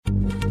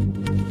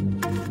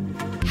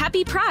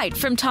Happy Pride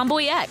from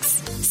Tomboy X,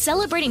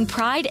 celebrating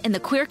pride and the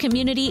queer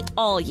community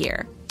all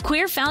year.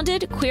 Queer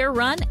founded, queer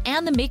run,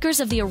 and the makers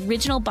of the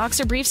original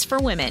boxer briefs for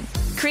women,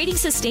 creating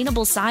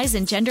sustainable size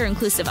and gender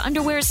inclusive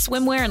underwear,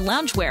 swimwear, and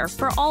loungewear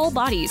for all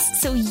bodies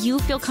so you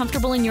feel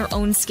comfortable in your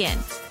own skin.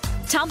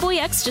 Tomboy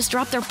X just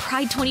dropped their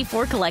Pride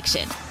 24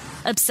 collection.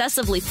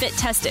 Obsessively fit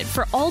tested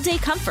for all day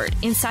comfort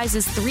in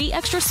sizes 3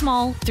 extra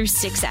small through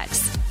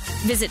 6X.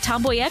 Visit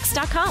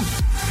tomboyx.com.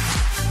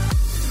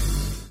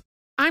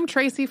 I'm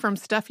Tracy from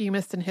Stuff You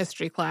Missed in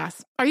History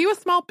class. Are you a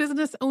small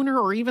business owner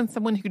or even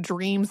someone who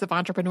dreams of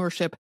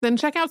entrepreneurship? Then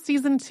check out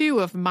Season 2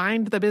 of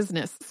Mind the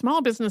Business,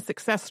 Small Business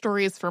Success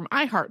Stories from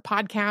iHeart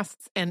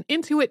Podcasts and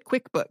Intuit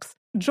QuickBooks.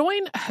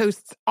 Join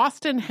hosts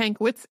Austin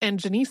Hankwitz and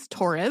Janice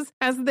Torres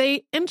as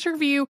they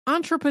interview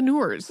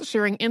entrepreneurs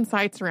sharing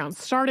insights around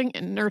starting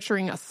and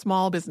nurturing a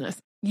small business.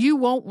 You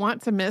won't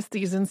want to miss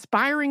these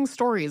inspiring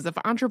stories of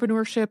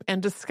entrepreneurship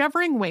and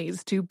discovering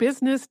ways to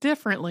business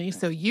differently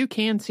so you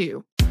can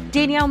too.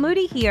 Danielle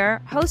Moody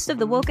here, host of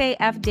the Woke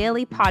AF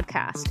Daily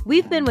podcast.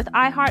 We've been with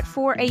iHeart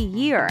for a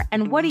year,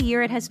 and what a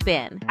year it has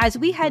been. As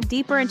we head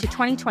deeper into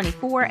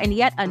 2024 and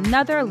yet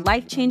another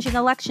life-changing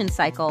election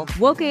cycle,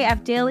 Woke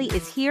AF Daily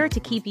is here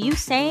to keep you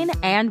sane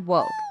and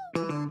woke.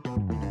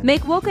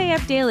 Make Woke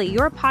AF Daily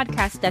your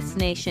podcast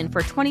destination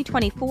for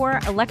 2024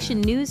 election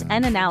news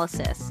and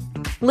analysis.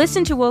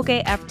 Listen to Woke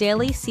AF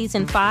Daily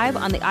Season 5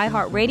 on the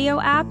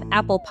iHeartRadio app,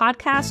 Apple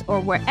Podcasts, or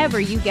wherever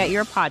you get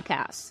your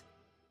podcasts.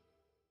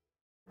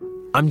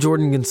 I'm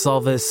Jordan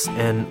Gonsalves,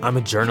 and I'm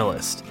a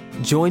journalist.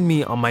 Join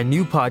me on my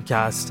new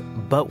podcast,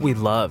 But We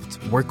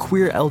Loved, where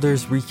queer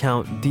elders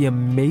recount the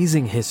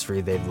amazing history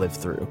they've lived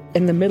through.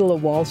 In the middle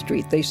of Wall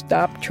Street, they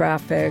stopped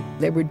traffic.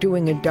 They were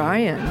doing a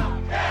die-in.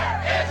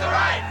 Healthcare is a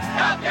right!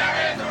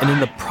 Healthcare is a right! And in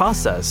the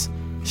process,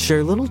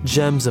 share little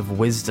gems of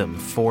wisdom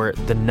for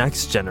the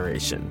next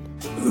generation.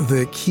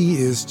 The key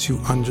is to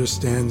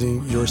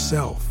understanding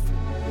yourself,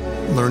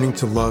 learning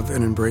to love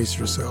and embrace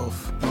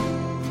yourself.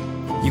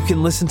 You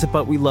can listen to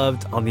But We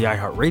Loved on the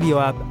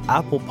iHeartRadio app,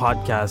 Apple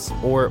Podcasts,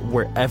 or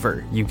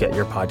wherever you get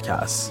your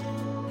podcasts.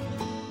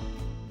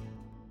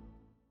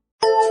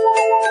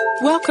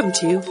 Welcome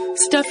to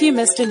Stuff You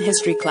Missed in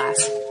History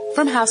class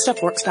from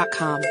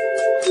HowStuffWorks.com.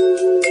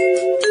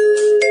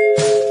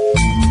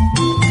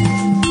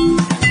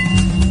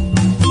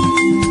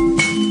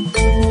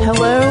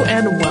 Hello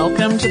and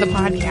welcome to the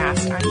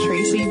podcast. I'm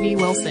Tracy V.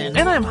 Wilson.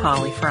 And I'm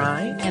Holly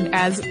Fry. And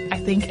as I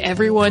think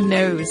everyone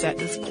knows at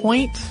this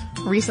point,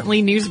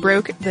 recently news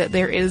broke that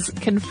there is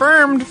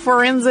confirmed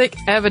forensic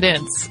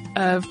evidence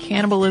of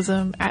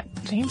cannibalism at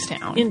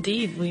Jamestown.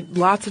 Indeed.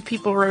 Lots of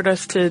people wrote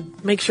us to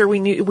make sure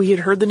we had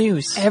heard the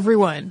news.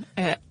 Everyone.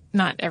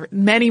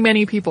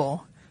 Many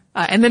people.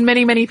 And then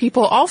many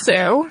people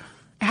also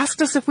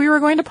asked us if we were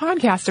going to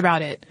podcast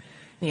about it.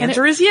 The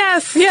answer is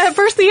yes. Yeah, at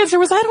first the answer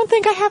was, I don't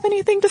think I have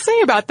anything to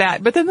say about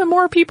that. But then the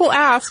more people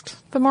asked,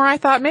 the more I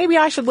thought, maybe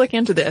I should look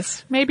into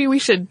this. Maybe we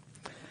should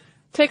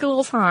take a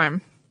little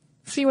time,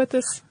 see what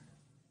this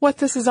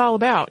is all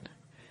about.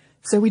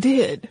 So we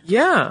did.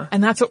 Yeah.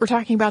 And that's what we're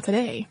talking about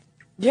today.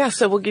 Yeah,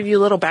 so we'll give you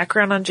a little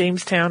background on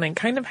Jamestown and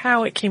kind of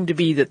how it came to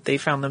be that they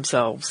found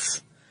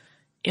themselves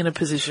in a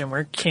position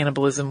where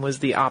cannibalism was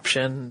the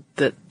option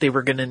that they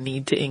were going to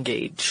need to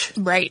engage.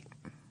 Right.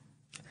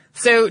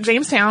 So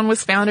Jamestown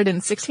was founded in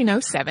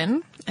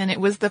 1607, and it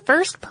was the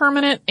first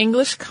permanent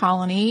English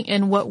colony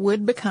in what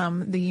would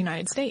become the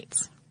United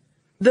States.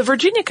 The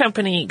Virginia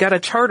Company got a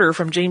charter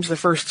from James I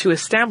to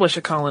establish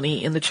a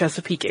colony in the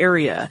Chesapeake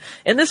area,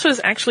 and this was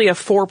actually a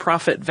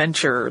for-profit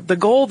venture. The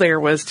goal there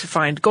was to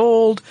find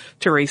gold,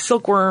 to raise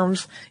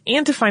silkworms,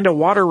 and to find a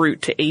water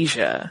route to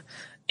Asia.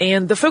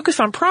 And the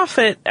focus on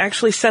profit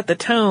actually set the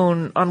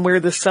tone on where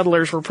the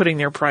settlers were putting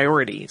their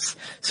priorities.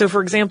 So,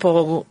 for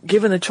example,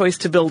 given the choice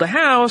to build a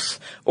house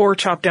or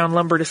chop down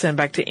lumber to send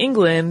back to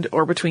England,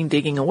 or between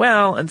digging a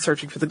well and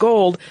searching for the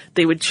gold,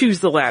 they would choose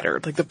the latter,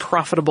 like the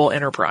profitable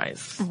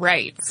enterprise.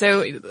 Right.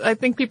 So I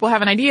think people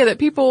have an idea that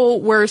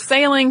people were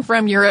sailing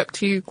from Europe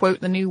to,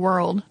 quote, the New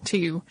World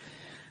to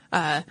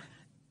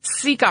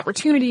seek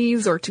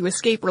opportunities or to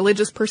escape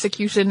religious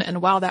persecution.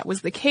 And while that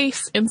was the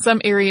case in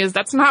some areas,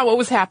 that's not what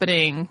was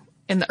happening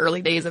in the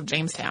early days of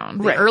Jamestown.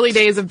 The early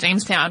days of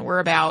Jamestown were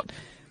about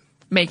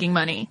making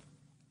money.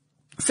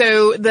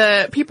 So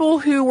the people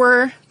who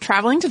were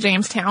traveling to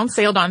Jamestown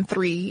sailed on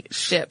 3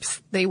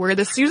 ships. They were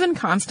the Susan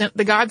Constant,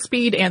 the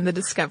Godspeed, and the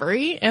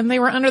Discovery, and they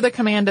were under the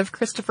command of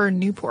Christopher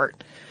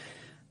Newport.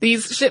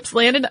 These ships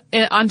landed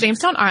on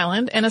Jamestown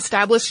Island and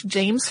established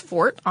James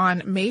Fort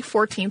on May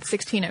 14th,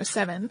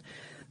 1607.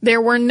 There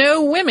were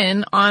no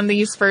women on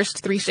these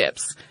first 3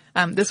 ships.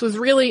 This was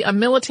really a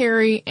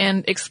military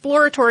and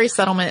exploratory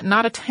settlement,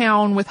 not a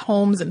town with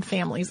homes and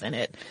families in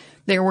it.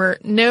 There were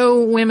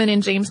no women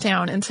in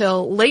Jamestown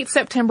until late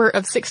September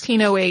of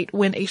 1608,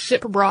 when a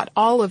ship brought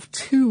all of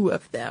 2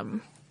 of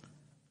them.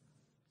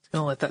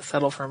 Gonna let that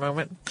settle for a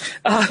moment.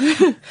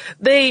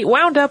 They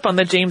wound up on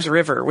the James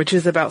River, which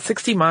is about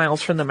 60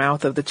 miles from the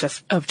mouth of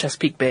of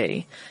Chesapeake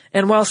Bay.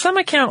 And while some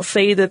accounts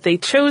say that they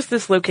chose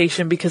this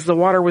location because the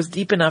water was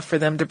deep enough for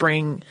them to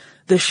bring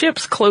the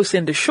ships close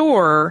into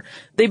shore,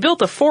 they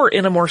built a fort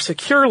in a more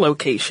secure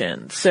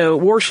location, so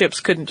warships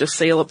couldn't just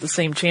sail up the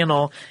same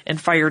channel and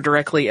fire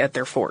directly at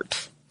their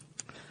fort.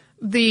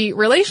 The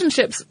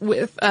relationships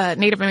with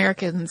Native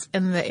Americans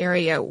in the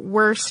area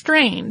were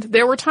strained.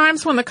 There were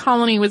times when the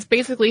colony was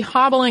basically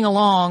hobbling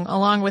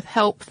along with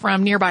help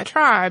from nearby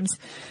tribes,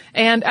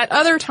 and at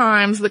other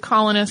times the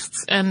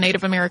colonists and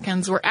Native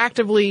Americans were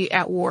actively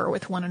at war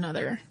with one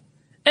another.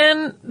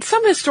 And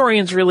some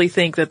historians really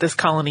think that this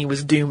colony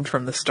was doomed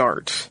from the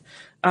start.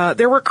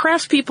 There were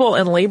craftspeople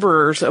and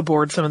laborers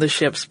aboard some of the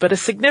ships, but a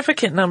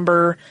significant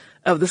number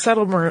of the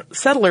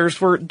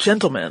settlers were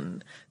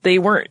gentlemen. They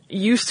weren't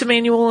used to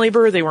manual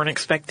labor. They weren't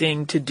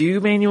expecting to do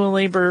manual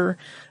labor.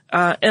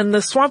 And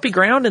the swampy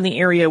ground in the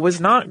area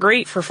was not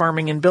great for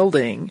farming and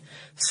building.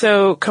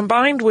 So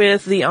combined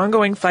with the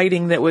ongoing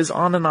fighting that was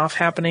on and off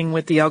happening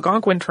with the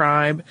Algonquin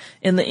tribe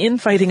and the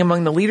infighting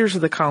among the leaders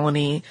of the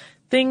colony,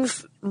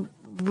 things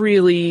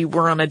really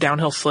were on a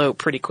downhill slope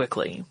pretty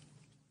quickly.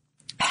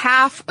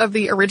 Half of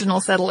the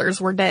original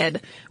settlers were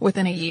dead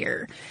within a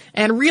year.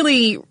 And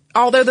really,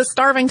 although the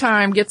starving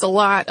time gets a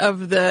lot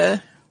of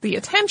the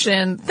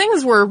attention,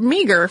 things were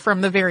meager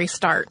from the very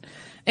start.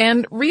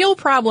 And real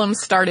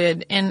problems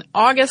started in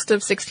August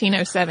of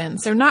 1607,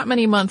 so not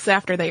many months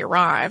after they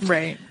arrived.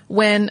 Right.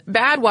 When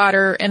bad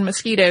water and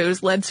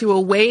mosquitoes led to a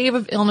wave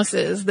of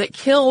illnesses that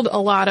killed a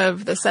lot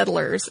of the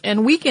settlers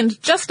and weakened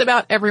just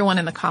about everyone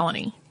in the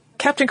colony.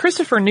 Captain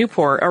Christopher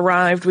Newport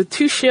arrived with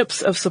 2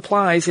 ships of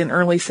supplies in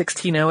early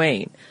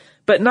 1608.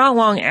 But not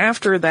long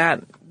after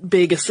that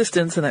big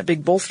assistance and that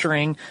big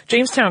bolstering,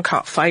 Jamestown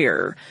caught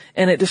fire,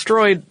 and it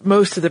destroyed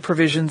most of the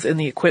provisions and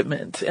the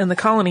equipment, and the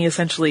colony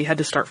essentially had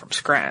to start from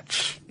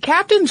scratch.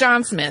 Captain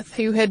John Smith,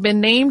 who had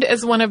been named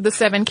as one of the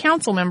 7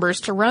 council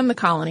members to run the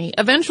colony,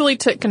 eventually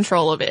took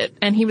control of it,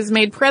 and he was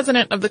made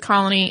president of the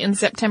colony in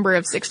September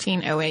of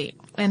 1608.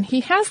 And he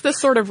has this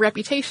sort of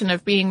reputation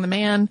of being the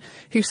man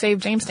who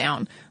saved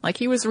Jamestown. Like,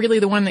 he was really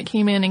the one that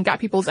came in and got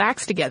people's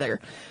acts together.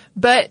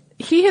 But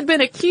he had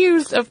been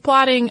accused of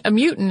plotting a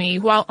mutiny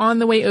while on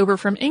the way over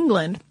from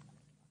England.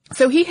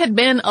 So he had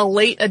been a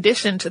late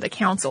addition to the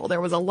council. There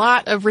was a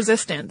lot of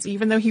resistance.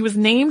 Even though he was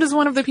named as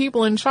one of the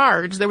people in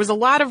charge, there was a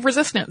lot of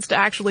resistance to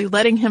actually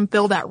letting him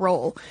fill that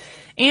role.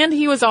 And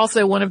he was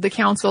also one of the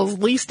council's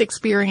least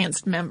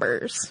experienced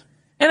members.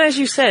 And as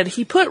you said,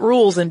 he put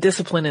rules and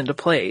discipline into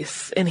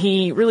place, and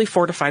he really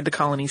fortified the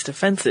colony's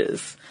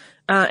defenses.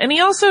 And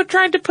he also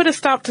tried to put a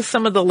stop to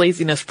some of the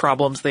laziness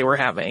problems they were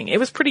having. It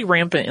was pretty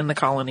rampant in the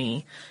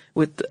colony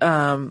with,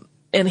 and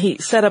he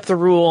set up the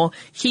rule,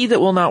 he that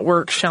will not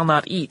work shall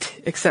not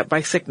eat, except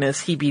by sickness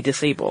he be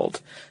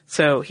disabled.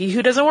 So he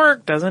who doesn't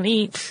work doesn't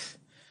eat,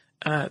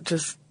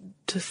 just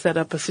to set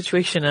up a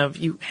situation of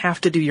you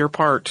have to do your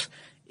part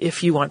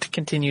if you want to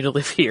continue to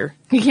live here.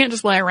 You can't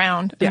just lie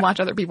around and watch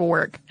other people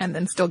work and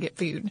then still get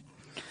food.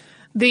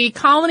 The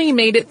colony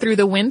made it through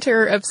the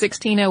winter of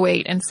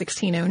 1608 and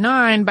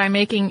 1609 by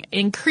making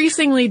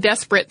increasingly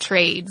desperate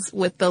trades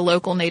with the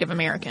local Native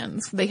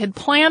Americans. They had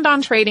planned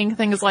on trading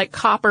things like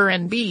copper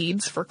and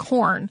beads for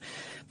corn.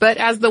 But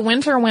as the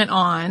winter went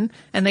on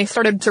and they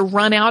started to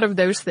run out of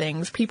those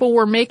things, people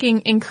were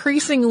making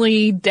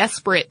increasingly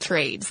desperate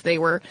trades. They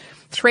were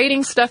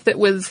trading stuff that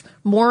was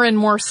more and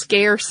more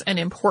scarce and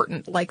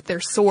important, like their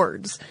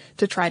swords,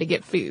 to try to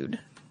get food.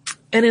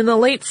 And in the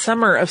late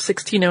summer of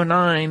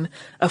 1609,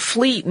 a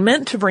fleet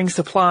meant to bring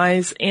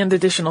supplies and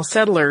additional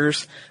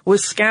settlers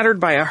was scattered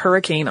by a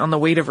hurricane on the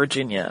way to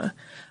Virginia.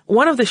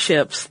 One of the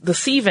ships, the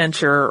Sea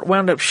Venture,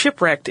 wound up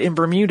shipwrecked in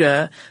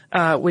Bermuda,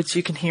 which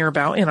you can hear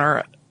about in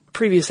our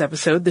previous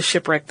episode, the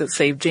shipwreck that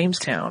saved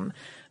Jamestown.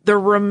 The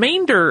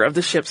remainder of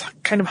the ships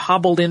kind of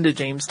hobbled into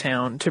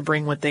Jamestown to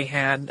bring what they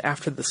had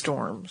after the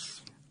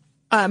storms.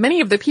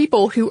 Many of the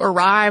people who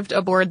arrived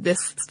aboard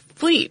this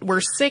fleet were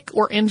sick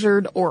or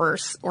injured or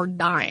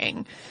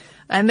dying.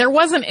 And there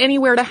wasn't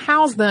anywhere to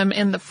house them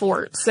in the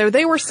fort, so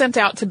they were sent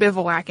out to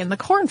bivouac in the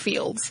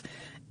cornfields.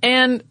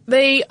 And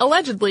they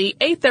allegedly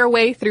ate their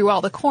way through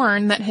all the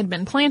corn that had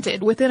been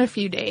planted within a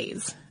few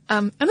days.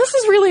 And this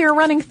is really a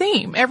running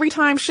theme every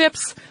time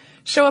ships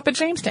show up at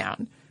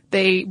Jamestown.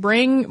 They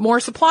bring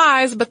more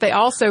supplies, but they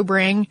also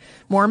bring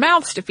more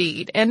mouths to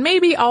feed, and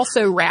maybe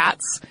also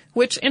rats,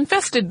 which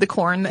infested the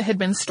corn that had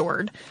been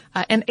stored,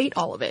 and ate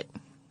all of it.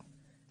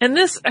 And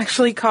this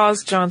actually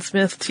caused John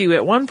Smith to,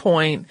 at one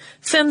point,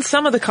 send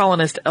some of the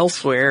colonists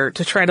elsewhere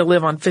to try to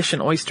live on fish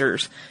and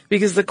oysters,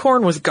 because the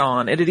corn was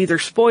gone. It had either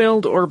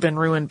spoiled or been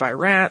ruined by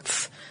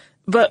rats.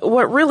 But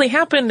what really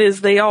happened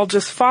is they all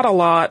just fought a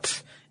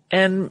lot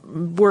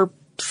and were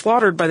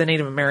slaughtered by the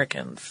Native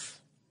Americans.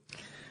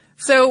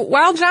 So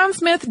while John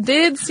Smith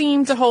did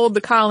seem to hold the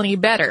colony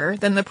better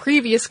than the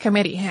previous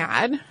committee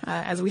had,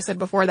 as we said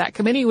before, that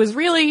committee was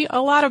really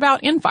a lot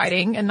about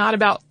infighting and not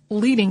about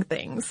leading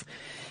things.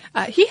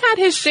 He had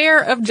his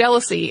share of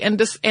jealousy and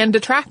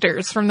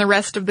detractors from the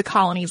rest of the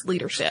colony's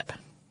leadership.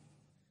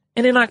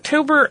 And in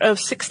October of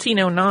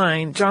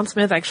 1609, John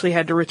Smith actually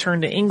had to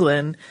return to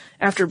England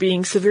after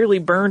being severely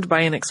burned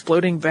by an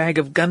exploding bag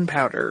of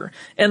gunpowder.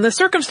 And the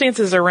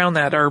circumstances around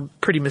that are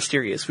pretty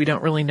mysterious. We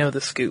don't really know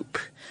the scoop.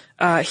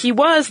 He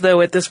was,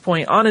 though, at this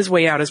point on his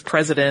way out as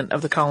president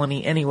of the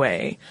colony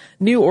anyway.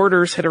 New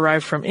orders had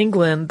arrived from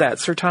England that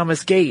Sir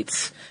Thomas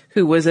Gates,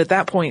 who was at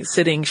that point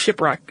sitting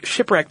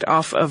shipwrecked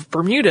off of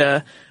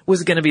Bermuda,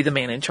 was going to be the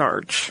man in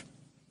charge.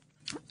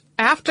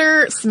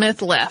 After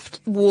Smith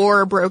left,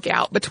 war broke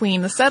out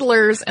between the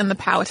settlers and the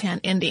Powhatan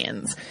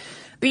Indians.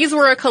 These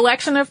were a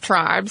collection of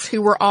tribes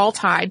who were all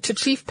tied to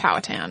Chief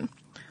Powhatan.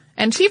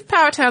 And Chief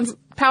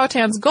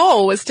Powhatan's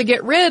goal was to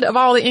get rid of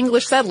all the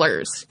English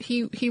settlers.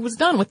 He was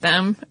done with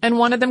them and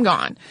wanted them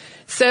gone.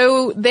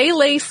 So they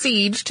lay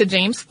siege to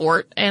James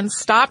Fort and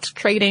stopped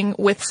trading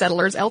with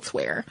settlers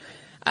elsewhere.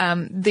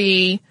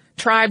 The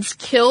tribes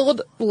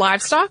killed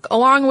livestock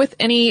along with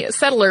any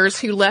settlers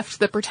who left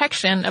the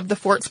protection of the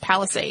fort's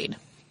palisade.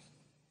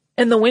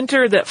 And the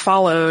winter that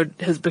followed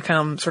has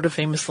become sort of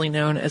famously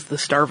known as the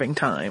Starving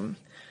Time.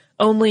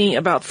 Only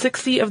about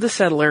 60 of the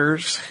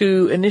settlers,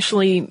 who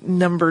initially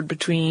numbered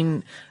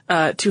between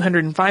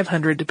 200 and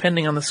 500,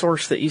 depending on the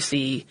source that you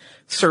see,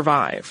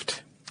 survived.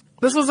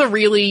 This was a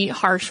really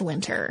harsh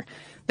winter.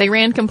 They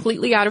ran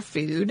completely out of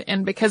food,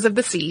 and because of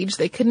the siege,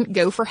 they couldn't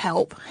go for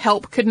help.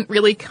 Help couldn't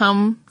really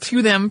come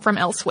to them from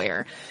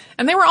elsewhere.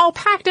 And they were all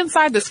packed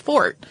inside this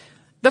fort.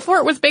 The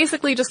fort was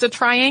basically just a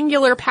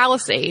triangular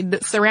palisade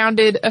that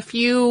surrounded a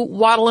few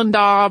wattle and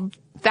daub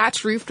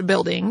thatch-roofed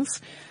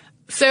buildings.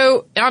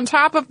 So, on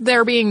top of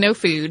there being no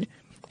food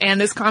and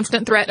this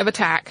constant threat of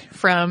attack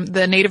from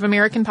the Native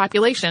American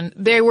population,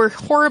 they were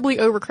horribly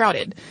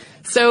overcrowded.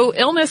 So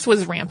illness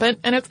was rampant,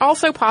 and it's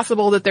also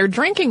possible that their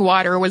drinking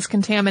water was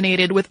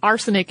contaminated with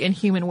arsenic and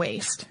human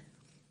waste.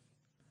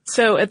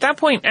 So at that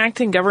point,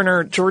 acting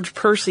governor George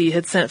Percy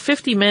had sent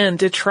 50 men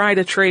to try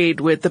to trade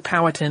with the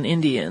Powhatan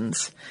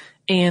Indians,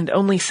 and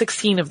only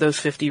 16 of those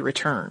 50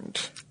 returned.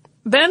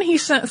 Then he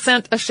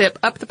sent a ship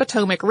up the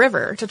Potomac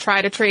River to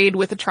try to trade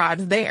with the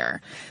tribes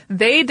there.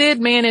 They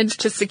did manage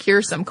to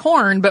secure some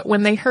corn, but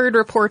when they heard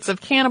reports of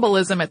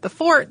cannibalism at the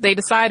fort, they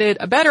decided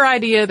a better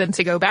idea than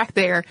to go back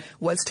there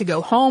was to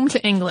go home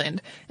to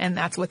England, and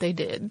that's what they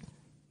did.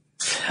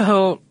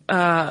 So,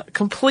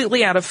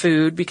 completely out of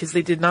food because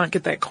they did not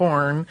get that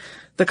corn,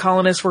 the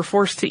colonists were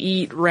forced to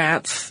eat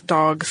rats,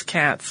 dogs,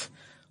 cats,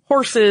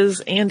 horses,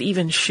 and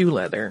even shoe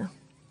leather.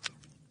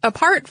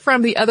 Apart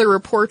from the other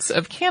reports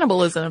of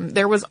cannibalism,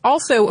 there was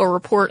also a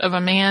report of a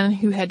man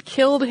who had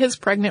killed his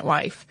pregnant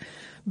wife,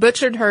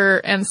 butchered her,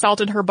 and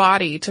salted her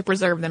body to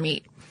preserve the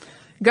meat.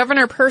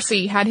 Governor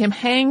Percy had him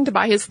hanged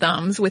by his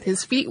thumbs with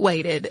his feet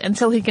weighted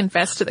until he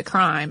confessed to the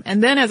crime,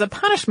 and then as a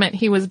punishment,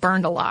 he was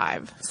burned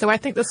alive. So I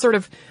think this sort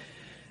of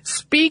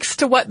speaks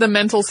to what the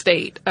mental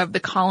state of the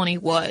colony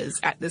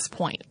was at this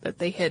point, that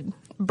they had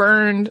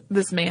burned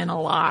this man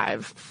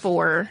alive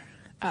for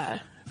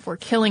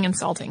killing and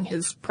salting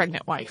his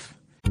pregnant wife.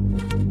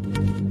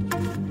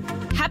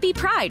 Happy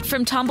Pride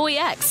from Tomboy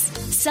X,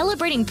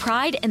 celebrating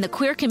pride in the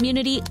queer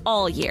community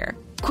all year.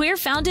 Queer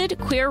founded,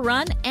 queer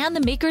run, and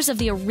the makers of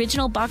the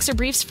original boxer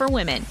briefs for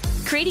women,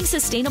 creating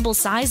sustainable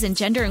size and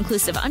gender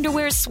inclusive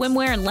underwear,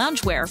 swimwear, and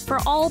loungewear for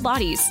all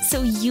bodies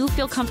so you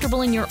feel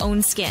comfortable in your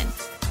own skin.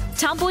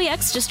 Tomboy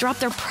X just dropped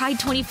their Pride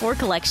 24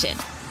 collection.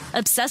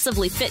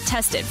 Obsessively fit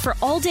tested for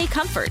all day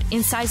comfort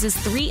in sizes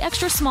 3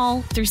 extra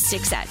small through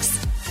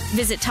 6X.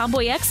 Visit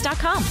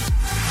tomboyx.com.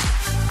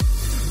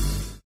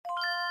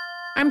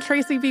 I'm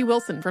Tracy V.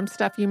 Wilson from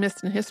Stuff You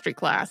Missed in History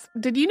Class.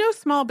 Did you know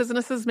small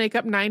businesses make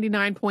up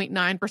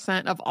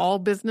 99.9% of all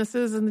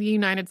businesses in the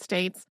United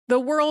States? The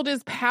world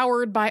is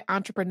powered by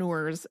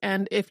entrepreneurs,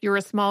 and if you're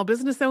a small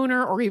business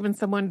owner or even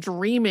someone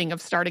dreaming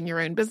of starting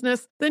your own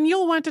business, then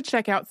you'll want to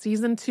check out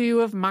Season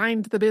 2 of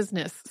Mind the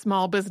Business,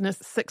 Small Business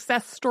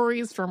Success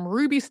Stories from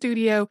Ruby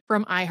Studio,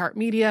 from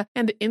iHeartMedia,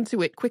 and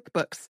Intuit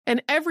QuickBooks.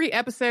 And every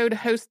episode,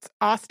 hosts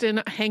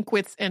Austin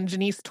Hankwitz and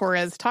Janice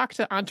Torres talk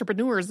to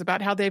entrepreneurs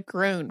about how they've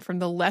grown from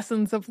the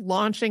lessons of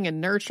launching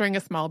and nurturing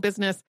a small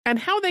business and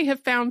how they have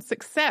found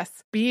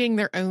success being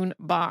their own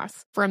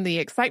boss. From the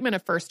excitement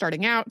of first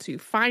starting out to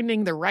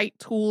finding the right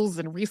tools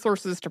and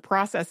resources to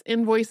process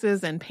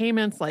invoices and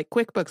payments like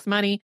QuickBooks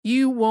Money,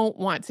 you won't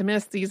want to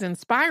miss these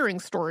inspiring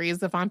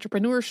stories of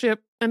entrepreneurship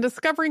and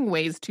discovering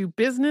ways to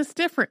business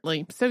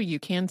differently so you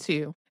can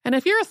too. And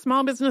if you're a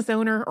small business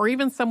owner or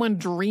even someone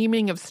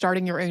dreaming of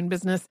starting your own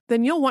business,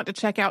 then you'll want to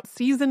check out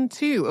Season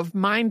 2 of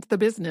Mind the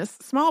Business,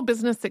 Small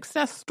Business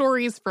Success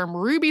Stories from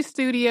Ruby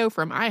Studio,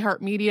 from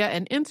iHeartMedia,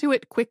 and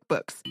Intuit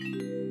QuickBooks.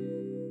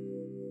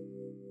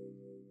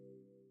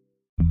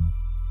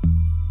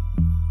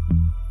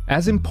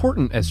 As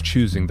important as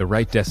choosing the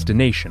right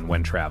destination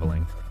when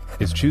traveling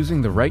is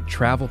choosing the right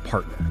travel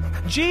partner.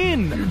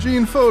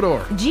 Eugene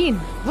Fodor. Gene,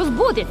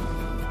 возбудит.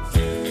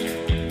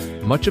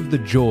 Much of the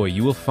joy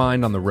you will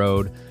find on the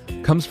road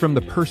comes from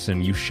the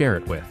person you share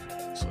it with.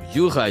 So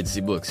you write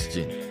the books,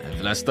 Gene, and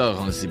Vlastar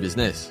runs the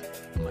business.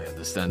 I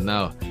understand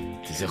now.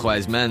 It is a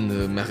wise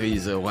man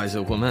marries a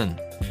wiser woman.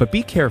 But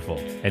be careful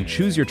and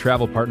choose your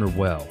travel partner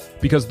well,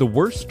 because the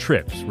worst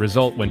trips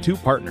result when two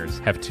partners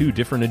have two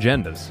different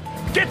agendas.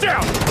 Get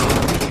down!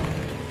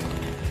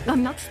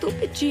 I'm not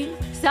stupid, Jean.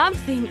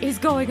 Something is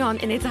going on,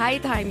 and it's high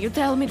time you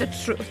tell me the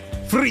truth.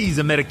 Freeze,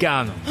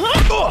 Americano!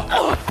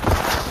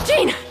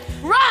 Jean,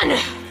 run!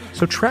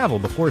 So travel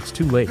before it's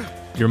too late.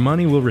 Your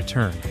money will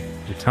return,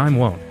 your time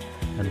won't,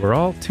 and we're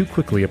all too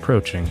quickly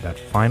approaching that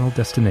final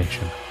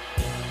destination.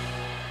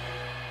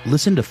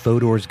 Listen to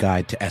Fodor's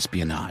Guide to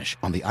Espionage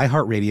on the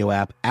iHeartRadio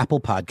app, Apple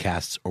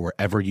Podcasts, or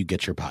wherever you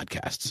get your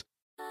podcasts.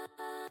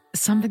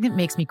 Something that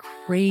makes me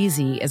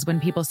crazy is when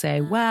people say,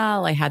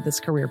 well, I had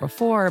this career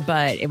before,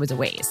 but it was a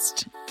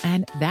waste.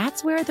 And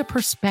that's where the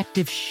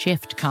perspective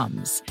shift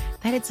comes,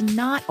 that it's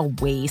not a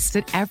waste,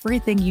 that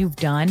everything you've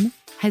done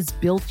has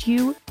built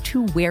you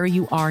to where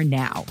you are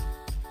now.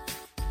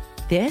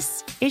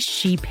 This is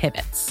She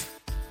Pivots,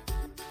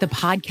 the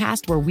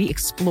podcast where we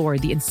explore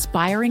the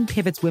inspiring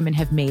pivots women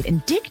have made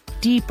and dig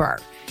deeper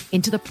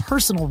into the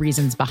personal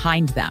reasons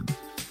behind them.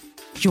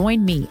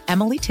 Join me,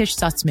 Emily Tish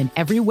Sussman,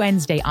 every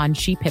Wednesday on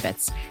She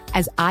Pivots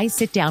as I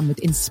sit down with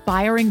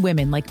inspiring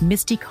women like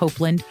Misty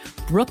Copeland,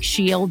 Brooke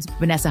Shields,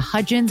 Vanessa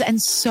Hudgens,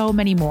 and so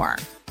many more.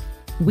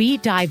 We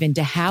dive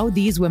into how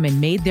these women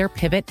made their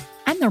pivot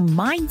and their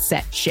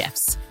mindset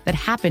shifts that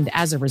happened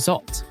as a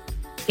result.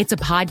 It's a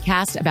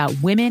podcast about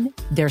women,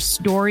 their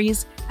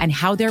stories, and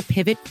how their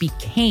pivot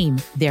became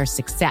their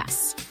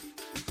success.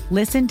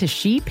 Listen to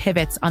She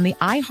Pivots on the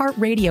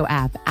iHeartRadio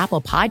app,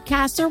 Apple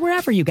Podcasts, or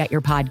wherever you get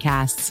your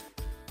podcasts.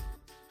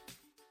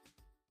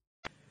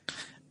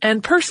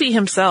 And Percy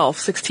himself,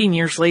 16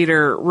 years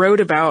later,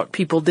 wrote about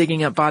people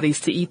digging up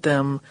bodies to eat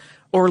them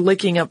or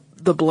licking up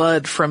the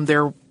blood from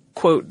their,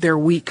 quote, their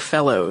weak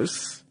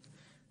fellows.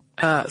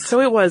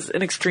 So it was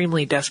an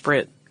extremely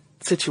desperate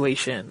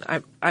situation.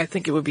 I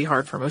think it would be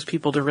hard for most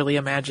people to really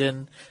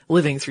imagine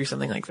living through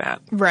something like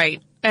that.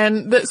 Right.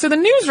 And so the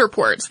news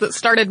reports that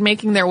started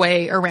making their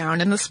way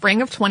around in the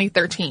spring of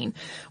 2013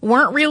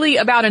 weren't really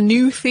about a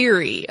new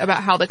theory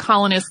about how the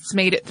colonists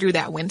made it through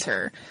that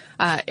winter.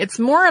 It's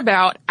more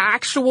about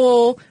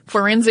actual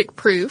forensic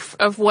proof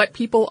of what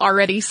people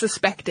already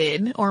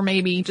suspected or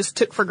maybe just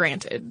took for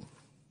granted.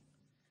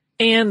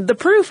 And the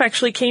proof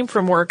actually came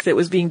from work that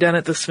was being done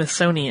at the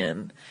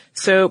Smithsonian.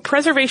 So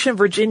Preservation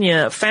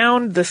Virginia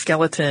found the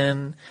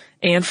skeleton,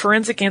 and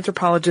forensic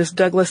anthropologist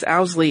Douglas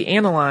Owsley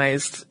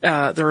analyzed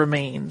the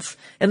remains.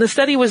 And the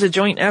study was a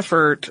joint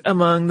effort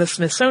among the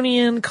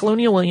Smithsonian,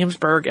 Colonial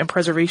Williamsburg, and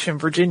Preservation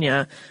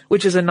Virginia,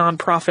 which is a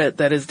nonprofit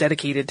that is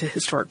dedicated to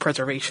historic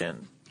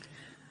preservation.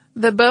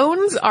 The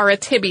bones are a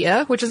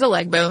tibia, which is a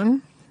leg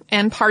bone,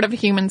 and part of a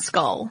human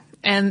skull.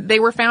 And they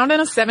were found in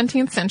a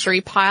 17th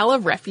century pile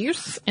of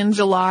refuse in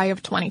July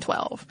of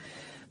 2012.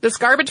 This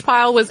garbage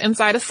pile was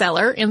inside a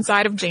cellar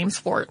inside of James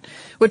Fort,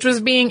 which was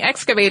being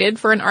excavated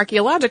for an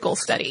archaeological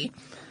study.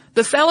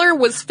 The cellar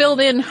was filled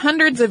in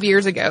hundreds of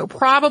years ago,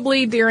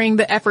 probably during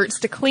the efforts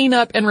to clean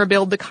up and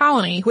rebuild the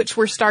colony, which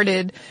were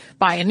started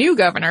by a new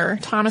governor,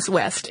 Thomas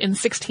West, in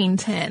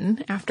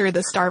 1610, after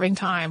the starving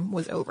time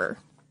was over.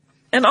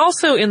 And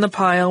also in the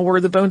pile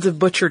were the bones of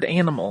butchered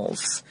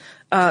animals.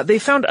 They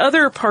found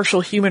other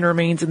partial human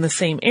remains in the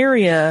same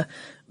area,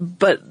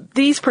 but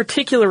these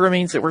particular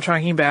remains that we're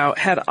talking about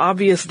had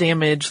obvious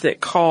damage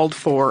that called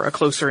for a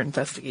closer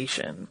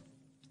investigation.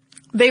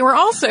 They were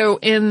also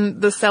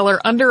in the cellar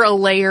under a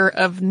layer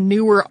of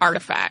newer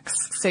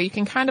artifacts. So you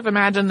can kind of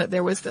imagine that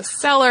there was this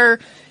cellar.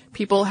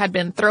 People had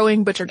been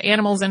throwing butchered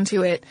animals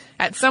into it.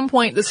 At some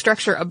point, the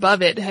structure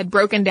above it had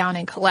broken down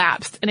and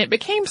collapsed, and it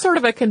became sort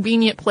of a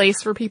convenient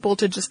place for people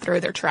to just throw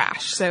their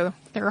trash. So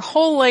there are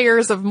whole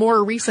layers of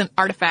more recent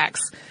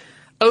artifacts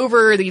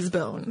over these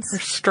bones.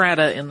 There's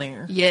strata in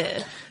there.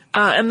 Yeah.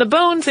 And the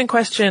bones in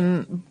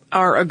question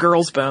are a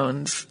girl's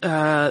bones,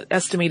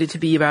 estimated to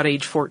be about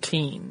age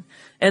 14.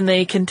 And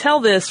they can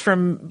tell this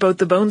from both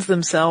the bones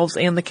themselves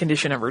and the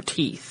condition of her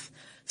teeth.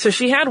 So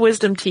she had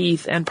wisdom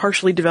teeth and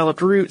partially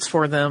developed roots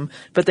for them,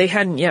 but they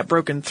hadn't yet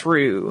broken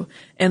through.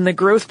 And the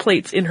growth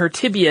plates in her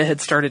tibia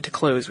had started to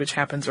close, which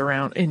happens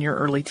around in your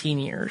early teen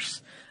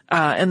years.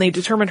 And they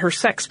determined her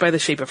sex by the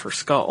shape of her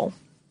skull.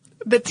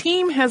 The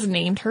team has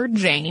named her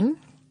Jane,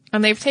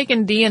 and they've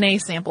taken DNA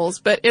samples,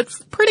 but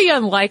it's pretty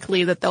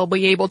unlikely that they'll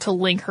be able to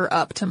link her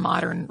up to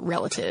modern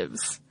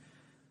relatives.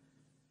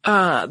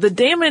 The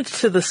damage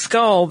to the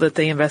skull that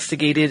they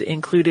investigated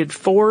included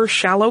 4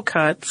 shallow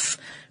cuts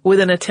with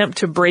an attempt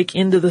to break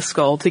into the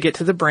skull to get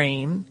to the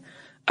brain,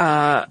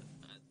 the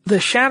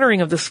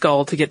shattering of the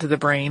skull to get to the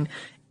brain,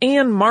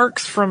 and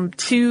marks from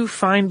 2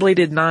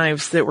 fine-bladed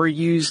knives that were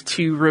used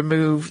to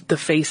remove the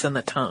face and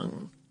the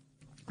tongue.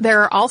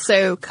 There are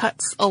also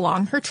cuts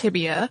along her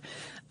tibia,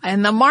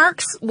 and the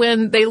marks,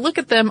 when they look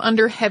at them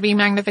under heavy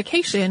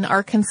magnification,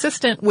 are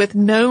consistent with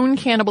known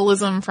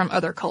cannibalism from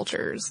other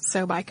cultures.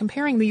 So by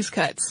comparing these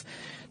cuts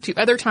to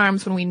other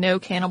times when we know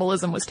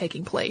cannibalism was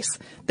taking place,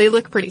 they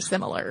look pretty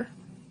similar.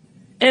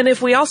 And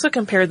if we also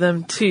compare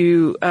them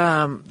to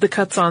the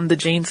cuts on the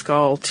Jane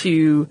skull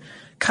to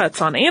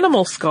cuts on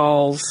animal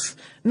skulls,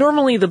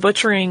 normally the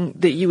butchering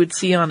that you would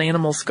see on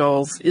animal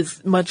skulls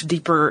is much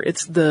deeper.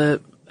 It's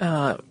the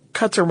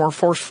cuts are more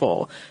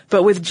forceful.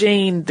 But with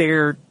Jane,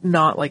 they're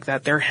not like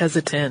that. They're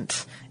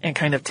hesitant and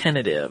kind of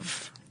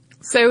tentative.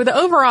 So the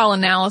overall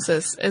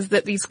analysis is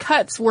that these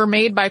cuts were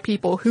made by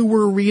people who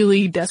were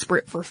really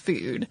desperate for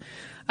food.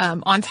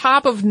 On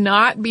top of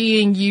not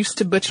being used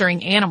to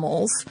butchering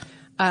animals,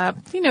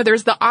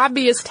 there's the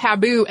obvious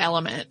taboo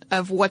element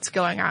of what's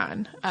going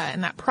on.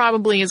 And that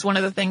probably is one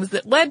of the things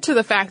that led to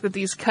the fact that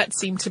these cuts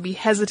seem to be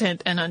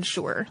hesitant and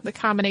unsure. The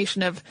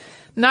combination of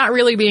not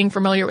really being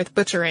familiar with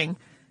butchering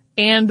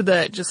and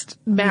the just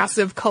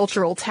massive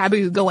cultural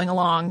taboo going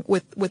along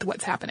with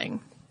what's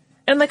happening.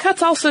 And the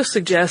cuts also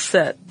suggest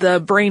that the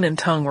brain and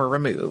tongue were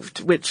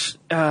removed, which,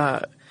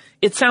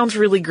 it sounds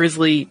really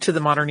grisly to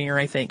the modern ear,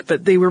 I think,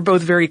 but they were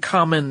both very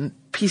common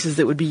pieces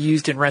that would be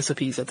used in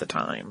recipes at the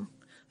time.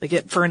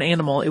 Like for an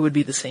animal, it would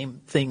be the same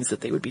things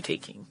that they would be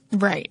taking.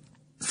 Right.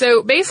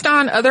 So based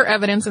on other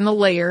evidence in the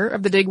lair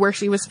of the dig where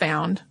she was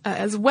found,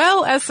 as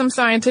well as some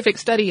scientific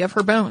study of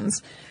her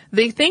bones,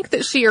 they think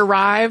that she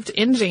arrived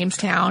in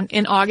Jamestown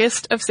in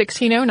August of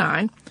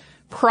 1609,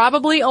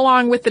 probably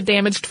along with the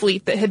damaged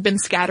fleet that had been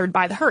scattered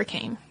by the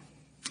hurricane.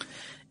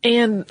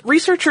 And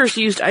researchers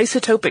used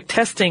isotopic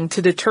testing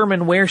to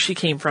determine where she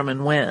came from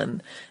and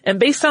when. And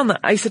based on the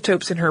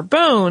isotopes in her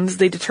bones,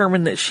 they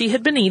determined that she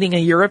had been eating a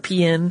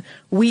European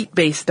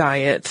wheat-based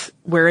diet,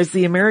 whereas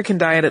the American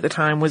diet at the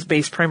time was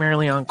based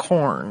primarily on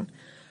corn.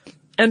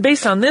 And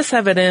based on this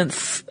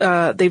evidence,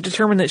 they've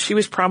determined that she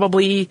was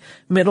probably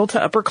middle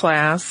to upper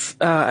class,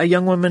 a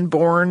young woman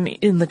born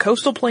in the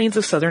coastal plains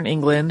of southern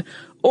England,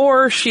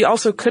 or she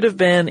also could have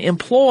been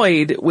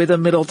employed with a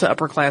middle to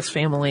upper class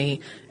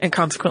family and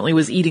consequently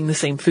was eating the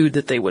same food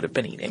that they would have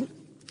been eating.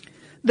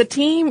 The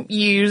team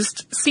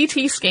used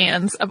CT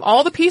scans of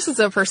all the pieces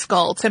of her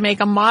skull to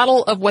make a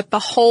model of what the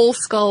whole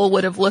skull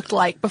would have looked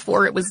like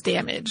before it was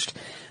damaged.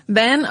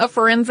 Then a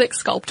forensic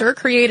sculptor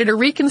created a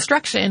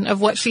reconstruction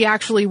of what she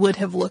actually would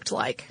have looked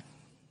like.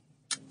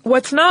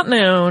 What's not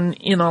known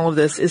in all of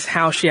this is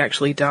how she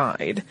actually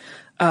died.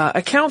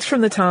 Accounts from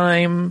the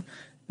time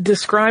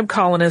describe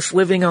colonists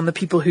living on the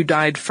people who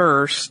died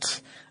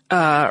first,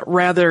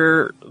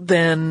 rather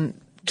than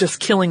just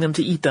killing them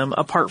to eat them,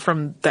 apart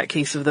from that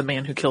case of the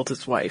man who killed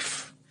his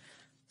wife.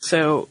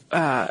 So,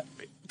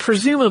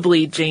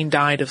 presumably Jane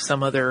died of some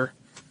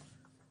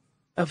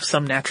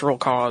natural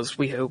cause,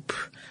 we hope.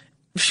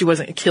 She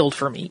wasn't killed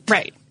for meat.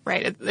 Right.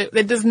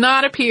 It does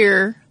not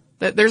appear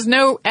that there's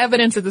no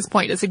evidence at this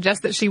point to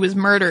suggest that she was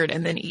murdered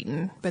and then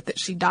eaten, but that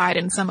she died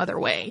in some other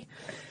way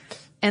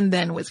and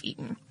then was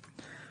eaten.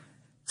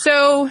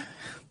 So,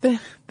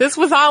 this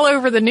was all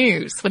over the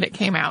news when it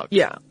came out.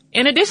 Yeah.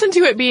 In addition to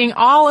it being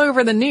all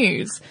over the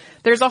news,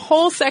 there's a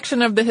whole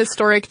section of the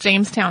historic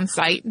Jamestown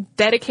site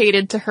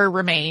dedicated to her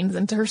remains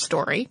and to her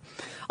story,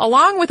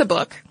 along with a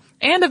book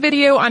and a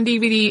video on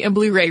DVD and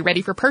Blu-ray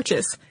ready for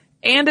purchase,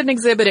 and an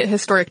exhibit at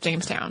Historic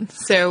Jamestown.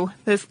 So,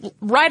 this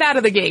right out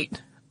of the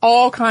gate,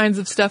 all kinds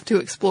of stuff to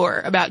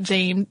explore about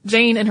Jane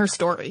and her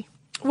story.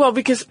 Well,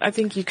 because I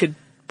think you could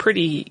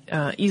pretty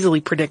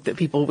easily predict that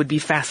people would be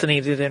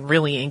fascinated and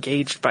really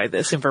engaged by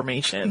this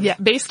information. Yeah,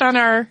 based on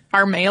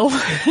our mail.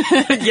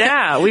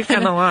 Yeah, we've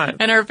gotten a lot.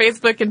 And our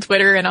Facebook and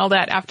Twitter and all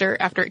that after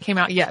it came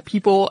out. Yeah,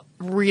 people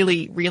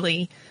really,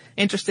 really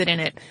interested in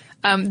it.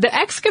 The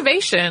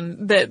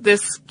excavation that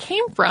this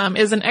came from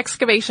is an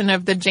excavation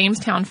of the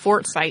Jamestown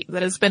Fort site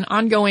that has been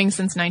ongoing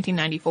since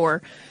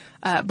 1994.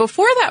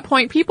 Before that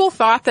point, people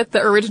thought that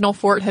the original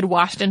fort had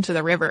washed into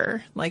the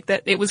river, like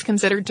that it was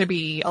considered to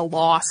be a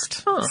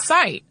lost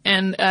site.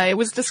 And it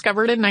was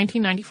discovered in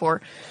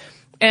 1994.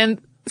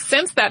 And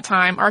since that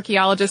time,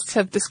 archaeologists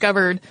have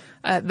discovered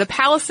the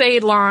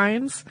palisade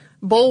lines,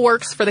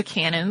 bulwarks for the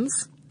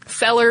cannons,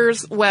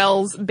 cellars,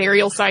 wells,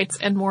 burial sites,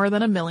 and more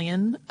than 1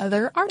 million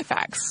other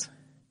artifacts.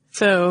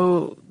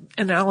 So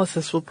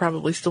analysis will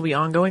probably still be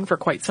ongoing for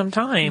quite some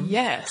time.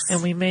 Yes.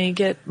 And we may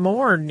get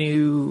more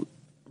new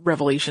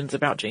revelations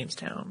about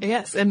Jamestown.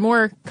 Yes, and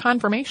more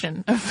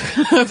confirmation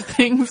of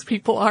things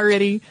people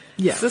already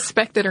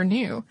suspected or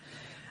knew.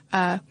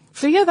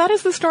 So yeah, that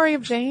is the story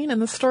of Jane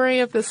and the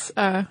story of this,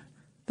 the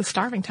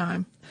starving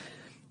time.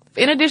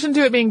 In addition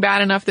to it being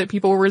bad enough that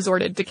people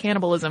resorted to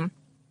cannibalism,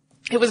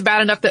 it was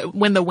bad enough that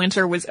when the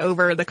winter was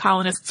over, the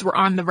colonists were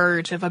on the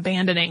verge of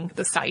abandoning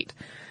the site.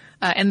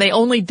 And they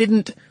only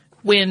didn't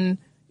when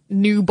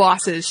new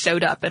bosses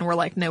showed up and were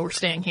like, no, we're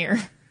staying here.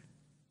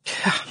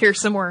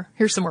 Here's some more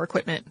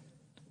equipment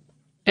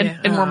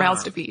and more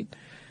mouths to feed.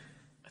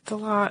 That's a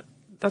lot.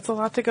 That's a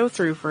lot to go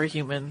through for a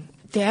human.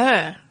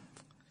 Yeah.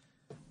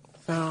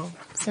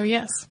 So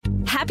yes.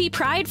 Happy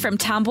Pride from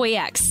Tomboy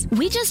X.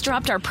 We just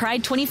dropped our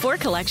Pride 24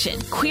 collection.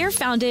 Queer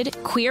founded,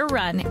 queer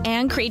run,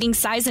 and creating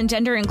size and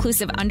gender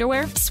inclusive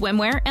underwear,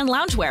 swimwear, and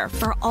loungewear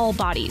for all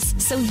bodies,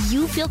 so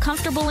you feel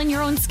comfortable in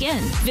your own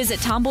skin. Visit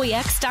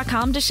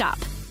tomboyx.com to shop.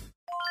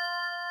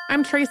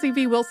 I'm Tracy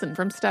V. Wilson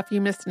from Stuff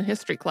You Missed in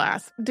History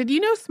Class. Did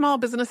you know small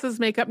businesses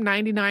make up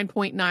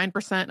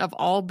 99.9% of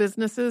all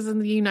businesses in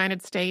the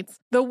United States?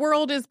 The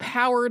world is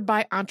powered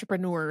by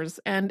entrepreneurs,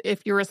 and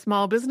if you're a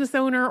small business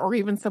owner or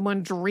even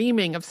someone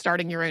dreaming of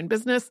starting your own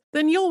business,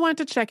 then you'll want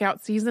to check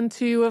out Season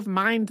 2 of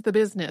Mind the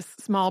Business,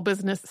 small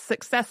business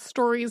success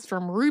stories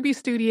from Ruby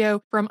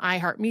Studio, from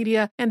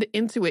iHeartMedia, and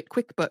Intuit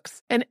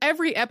QuickBooks. And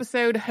every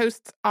episode,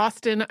 hosts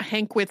Austin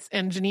Hankwitz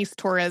and Janice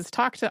Torres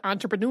talk to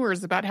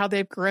entrepreneurs about how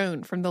they've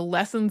grown from the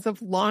lessons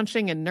of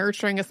launching and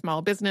nurturing a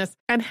small business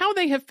and how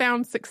they have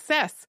found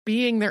success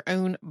being their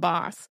own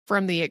boss.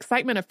 From the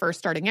excitement of first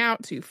starting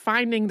out to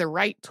finding the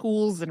right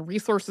tools and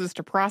resources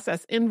to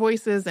process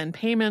invoices and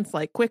payments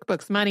like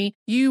QuickBooks Money,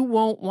 you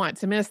won't want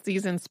to miss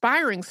these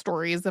inspiring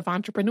stories of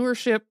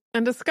entrepreneurship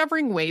and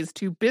discovering ways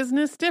to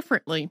business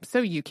differently so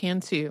you can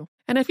too.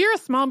 And if you're a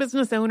small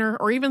business owner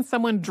or even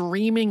someone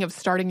dreaming of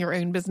starting your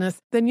own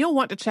business, then you'll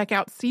want to check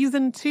out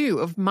Season 2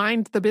 of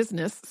Mind the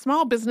Business,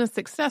 small business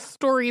success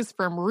stories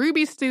from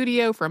Ruby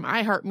Studio, from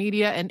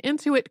iHeartMedia, and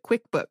Intuit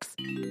QuickBooks.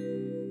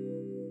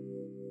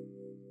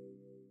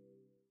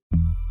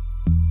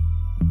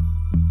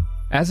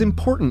 As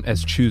important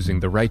as choosing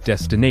the right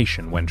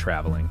destination when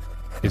traveling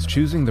is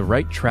choosing the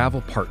right travel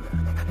partner.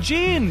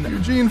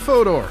 Eugene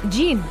Fodor.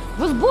 Gene,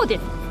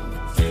 возбудит.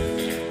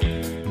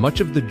 Much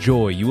of the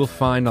joy you will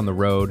find on the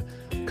road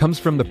comes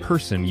from the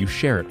person you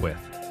share it with.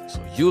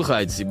 So you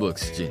write the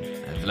books, Jean,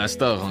 and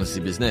Vlastar runs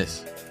the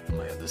business.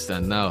 I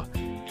understand now.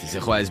 Tis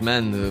a wise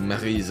man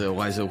marries a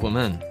wiser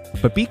woman.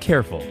 But be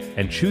careful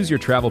and choose your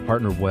travel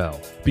partner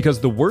well, because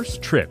the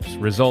worst trips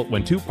result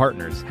when two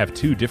partners have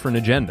two different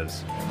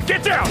agendas.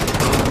 Get down!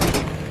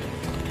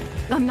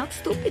 I'm not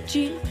stupid,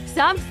 Gene.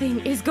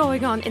 Something is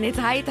going on, and it's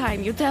high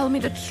time you tell me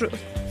the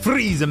truth.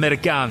 Freeze,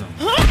 Americano.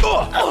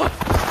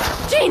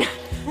 Gene,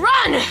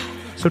 run!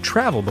 So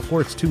travel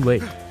before it's too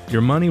late.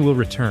 Your money will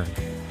return,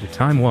 your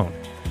time won't,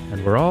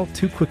 and we're all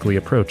too quickly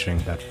approaching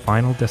that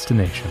final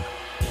destination.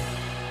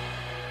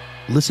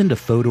 Listen to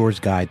Fodor's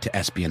Guide to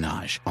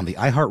Espionage on the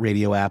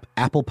iHeartRadio app,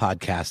 Apple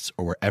Podcasts,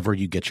 or wherever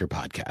you get your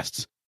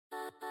podcasts.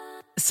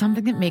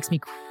 Something that makes me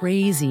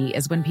crazy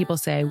is when people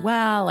say,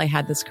 well, I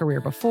had this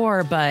career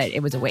before, but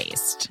it was a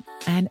waste.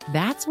 And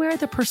that's where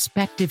the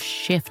perspective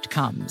shift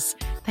comes,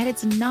 that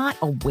it's not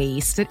a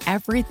waste, that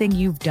everything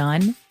you've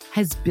done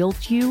has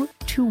built you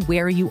to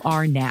where you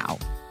are now.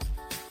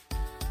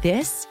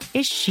 This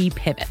is She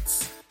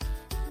Pivots,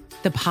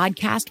 the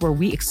podcast where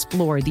we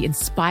explore the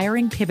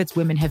inspiring pivots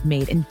women have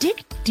made and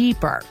dig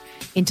deeper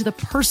into the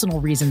personal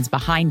reasons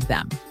behind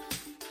them.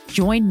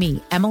 Join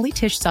me, Emily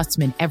Tish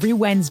Sussman, every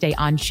Wednesday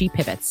on She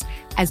Pivots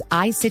as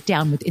I sit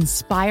down with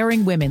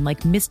inspiring women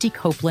like Misty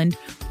Copeland,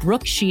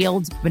 Brooke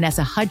Shields,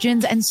 Vanessa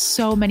Hudgens, and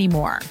so many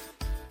more.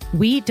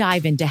 We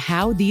dive into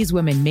how these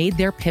women made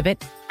their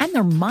pivot and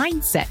their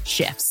mindset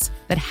shifts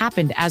that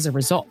happened as a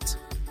result.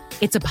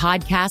 It's a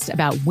podcast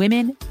about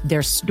women,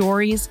 their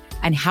stories,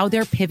 and how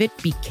their pivot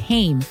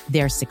became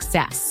their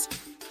success.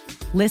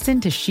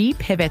 Listen to She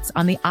Pivots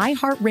on the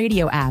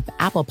iHeartRadio app,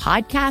 Apple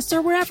Podcasts,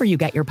 or wherever you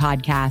get your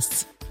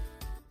podcasts.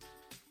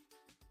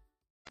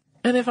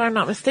 And if I'm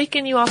not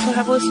mistaken, you also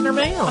have listener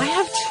mail. I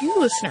have 2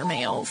 listener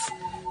mails.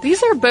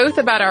 These are both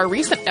about our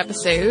recent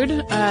episode,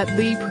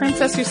 The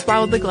Princess Who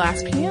Swallowed the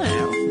Glass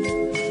Piano.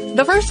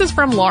 The first is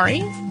from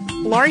Laurie.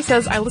 Laurie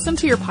says, I listened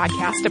to your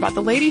podcast about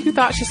the lady who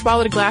thought she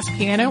swallowed a glass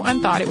piano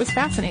and thought it was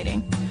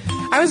fascinating.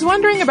 I was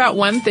wondering about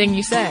one thing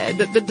you said,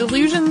 that the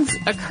delusions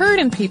occurred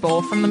in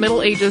people from the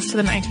Middle Ages to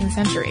the 19th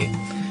century.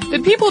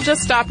 Did people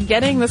just stop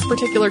getting this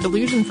particular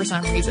delusion for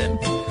some reason?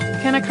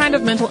 Can a kind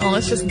of mental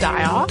illness just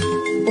die off?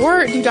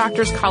 Or do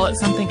doctors call it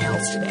something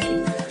else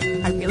today?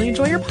 I really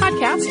enjoy your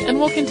podcast and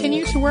will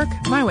continue to work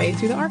my way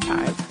through the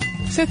archive.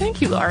 So thank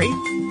you, Laurie.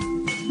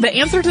 The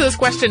answer to this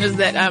question is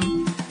that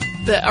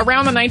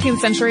around the 19th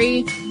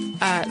century,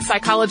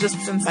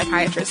 psychologists and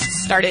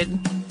psychiatrists started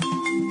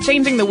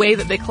changing the way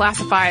that they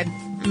classified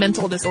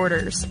mental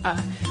disorders.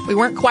 We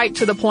weren't quite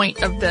to the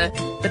point of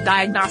the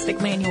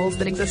diagnostic manuals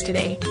that exist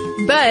today,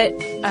 but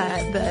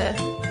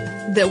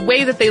the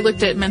way that they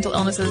looked at mental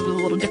illnesses was a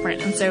little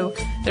different. And so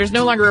there's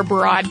no longer a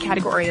broad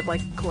category of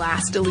like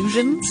glass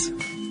delusions,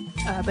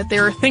 but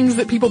there are things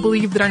that people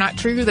believe that are not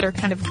true that are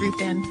kind of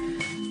grouped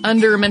in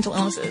under mental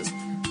illnesses,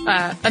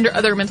 under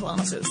other mental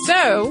illnesses.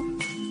 So,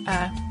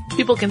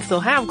 people can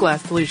still have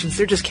glass delusions.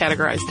 They're just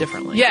categorized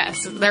differently.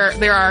 Yes,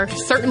 there are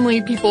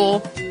certainly people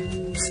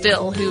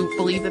still who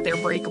believe that they're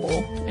breakable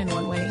in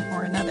one way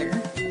or another,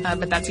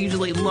 but that's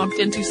usually lumped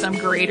into some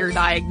greater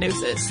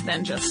diagnosis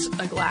than just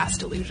a glass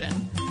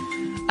delusion.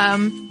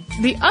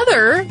 The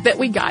other that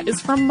we got is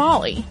from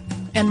Molly,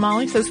 and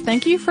Molly says,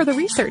 thank you for the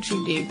research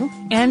you do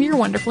and your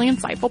wonderfully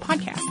insightful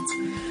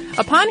podcasts.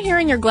 Upon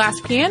hearing your glass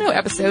piano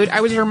episode,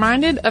 I was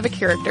reminded of a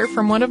character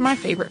from one of my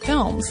favorite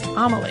films,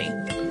 Amelie.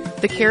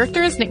 The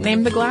character is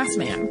nicknamed the Glass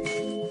Man.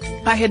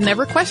 I had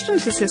never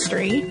questioned his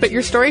history, but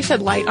your story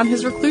shed light on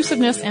his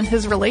reclusiveness and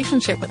his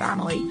relationship with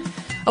Amelie,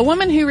 a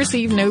woman who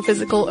received no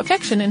physical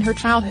affection in her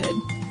childhood.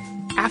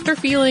 After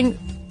feeling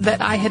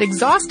that I had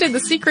exhausted the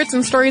secrets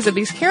and stories of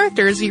these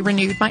characters, you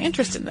renewed my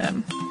interest in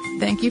them.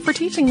 Thank you for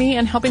teaching me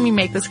and helping me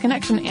make this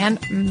connection and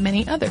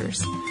many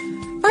others.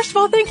 First of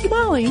all, thank you,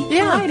 Molly, for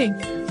writing.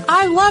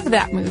 I love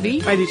that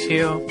movie. I do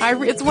too.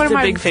 It's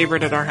a big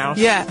favorite at our house.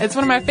 Yeah, it's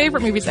one of my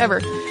favorite movies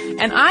ever.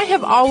 And I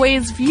have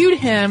always viewed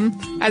him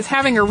as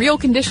having a real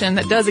condition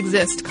that does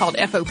exist called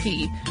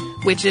FOP,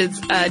 which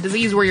is a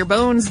disease where your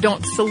bones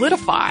don't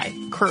solidify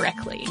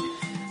correctly.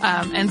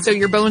 And so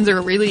your bones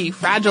are really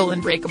fragile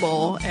and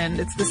breakable. And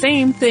it's the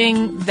same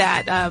thing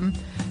that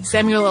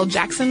Samuel L.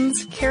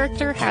 Jackson's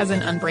character has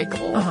in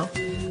Unbreakable.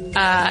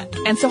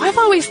 And so I've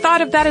always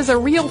thought of that as a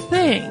real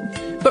thing.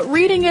 But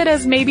reading it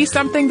as maybe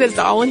something that's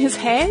all in his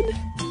head,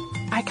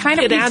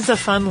 it adds a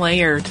fun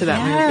layer to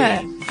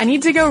that movie. I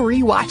need to go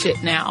rewatch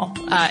it now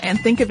and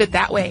think of it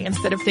that way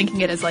instead of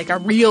thinking it as like a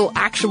real,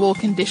 actual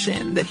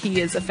condition that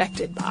he is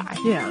affected by.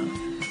 Yeah.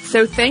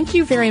 So thank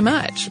you very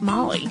much,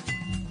 Molly.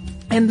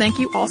 And thank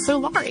you also,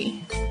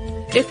 Laurie.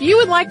 If you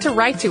would like to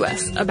write to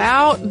us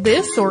about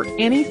this or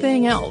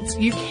anything else,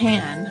 you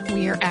can.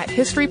 We are at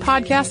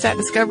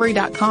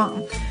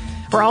historypodcast@discovery.com.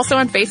 We're also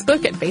on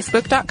Facebook at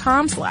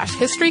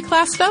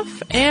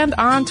facebook.com/historyclassstuff and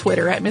on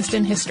Twitter at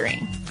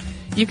missedinhistory.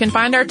 You can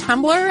find our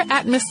Tumblr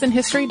at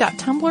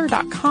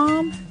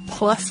missedinhistory.tumblr.com.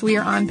 Plus, we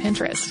are on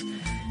Pinterest.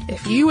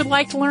 If you would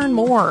like to learn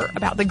more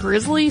about the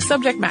grisly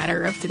subject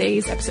matter of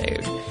today's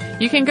episode,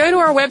 you can go to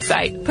our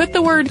website, put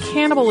the word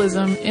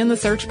cannibalism in the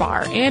search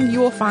bar, and you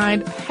will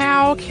find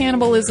how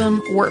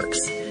cannibalism works.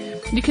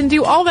 You can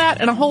do all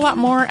that and a whole lot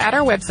more at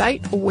our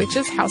website, which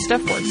is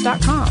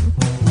howstuffworks.com.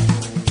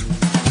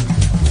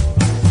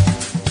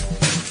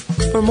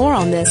 For more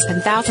on this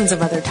and thousands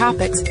of other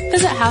topics,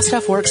 visit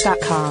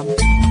howstuffworks.com.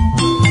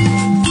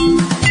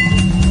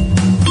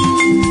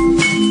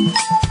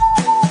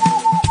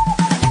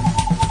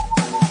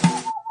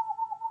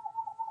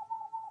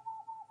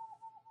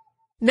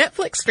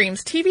 Netflix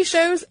streams TV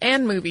shows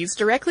and movies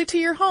directly to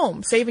your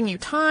home, saving you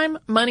time,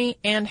 money,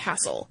 and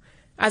hassle.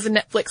 As a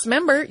Netflix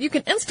member, you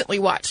can instantly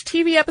watch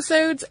TV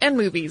episodes and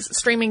movies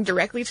streaming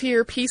directly to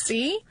your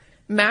PC,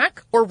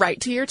 Mac, or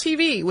right to your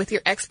TV with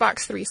your Xbox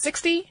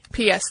 360,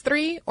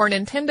 PS3, or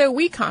Nintendo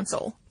Wii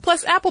console,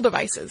 plus Apple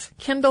devices,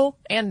 Kindle,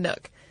 and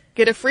Nook.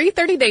 Get a free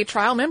 30-day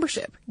trial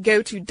membership.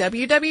 Go to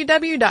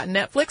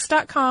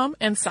www.netflix.com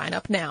and sign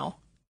up now.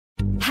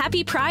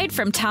 Happy Pride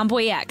from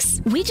Tomboy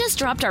X. We just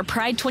dropped our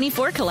Pride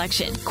 24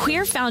 collection.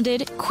 Queer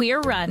founded,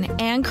 queer run,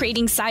 and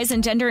creating size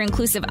and gender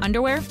inclusive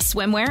underwear,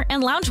 swimwear,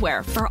 and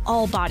loungewear for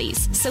all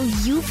bodies, so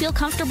you feel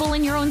comfortable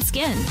in your own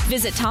skin.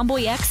 Visit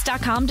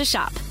tomboyx.com to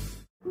shop.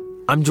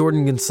 I'm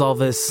Jordan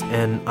Gonsalves,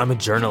 and I'm a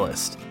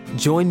journalist.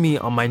 Join me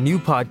on my new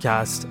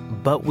podcast,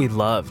 But We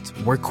Loved,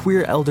 where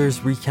queer elders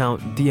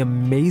recount the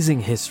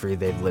amazing history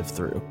they've lived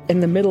through.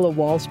 In the middle of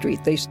Wall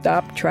Street, they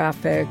stopped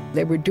traffic.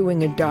 They were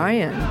doing a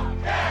die-in.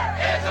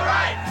 Healthcare is a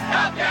right.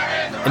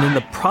 Healthcare is a right. And in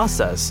the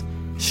process,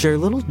 share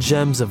little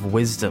gems of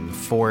wisdom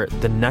for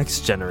the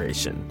next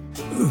generation.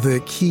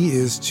 The key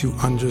is to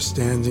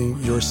understanding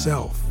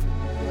yourself,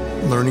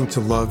 learning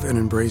to love and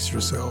embrace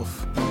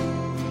yourself.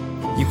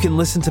 You can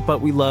listen to But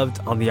We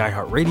Loved on the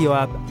iHeartRadio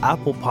app,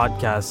 Apple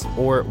Podcasts,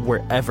 or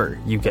wherever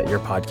you get your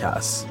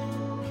podcasts.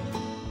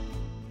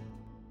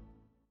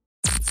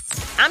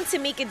 I'm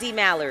Tamika D.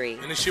 Mallory.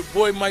 And it's your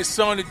boy, my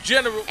son, the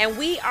General. And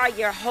we are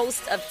your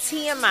hosts of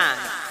TMI.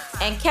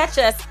 And catch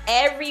us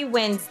every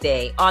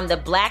Wednesday on the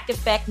Black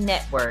Effect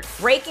Network,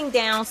 breaking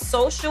down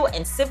social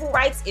and civil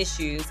rights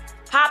issues,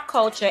 pop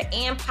culture,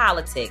 and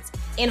politics,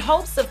 in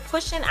hopes of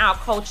pushing our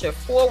culture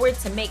forward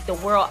to make the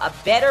world a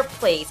better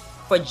place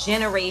for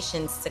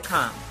generations to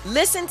come.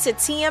 Listen to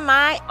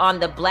TMI on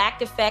the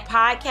Black Effect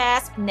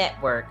Podcast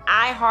Network,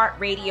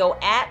 iHeartRadio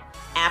app,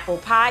 Apple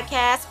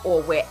Podcasts,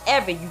 or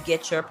wherever you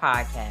get your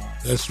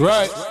podcasts. That's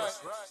right.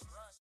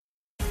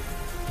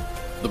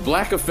 The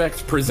Black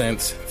Effect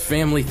presents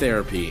Family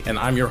Therapy, and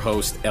I'm your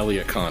host,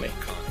 Elliot Connie.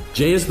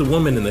 Jay is the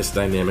woman in this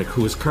dynamic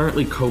who is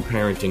currently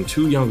co-parenting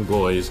 2 young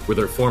boys with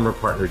her former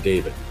partner,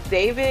 David.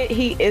 David,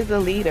 he is a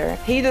leader.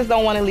 He just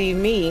don't want to leave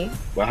me.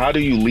 But how do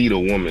you lead a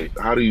woman?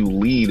 How do you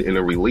lead in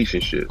a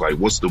relationship? Like,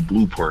 what's the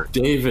blueprint?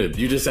 David,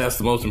 you just asked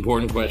the most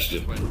important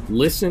question.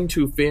 Listen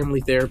to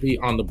Family Therapy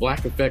on the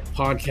Black Effect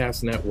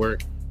Podcast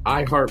Network,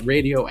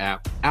 iHeartRadio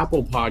app,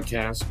 Apple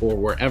Podcasts, or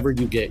wherever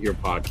you get your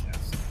podcasts.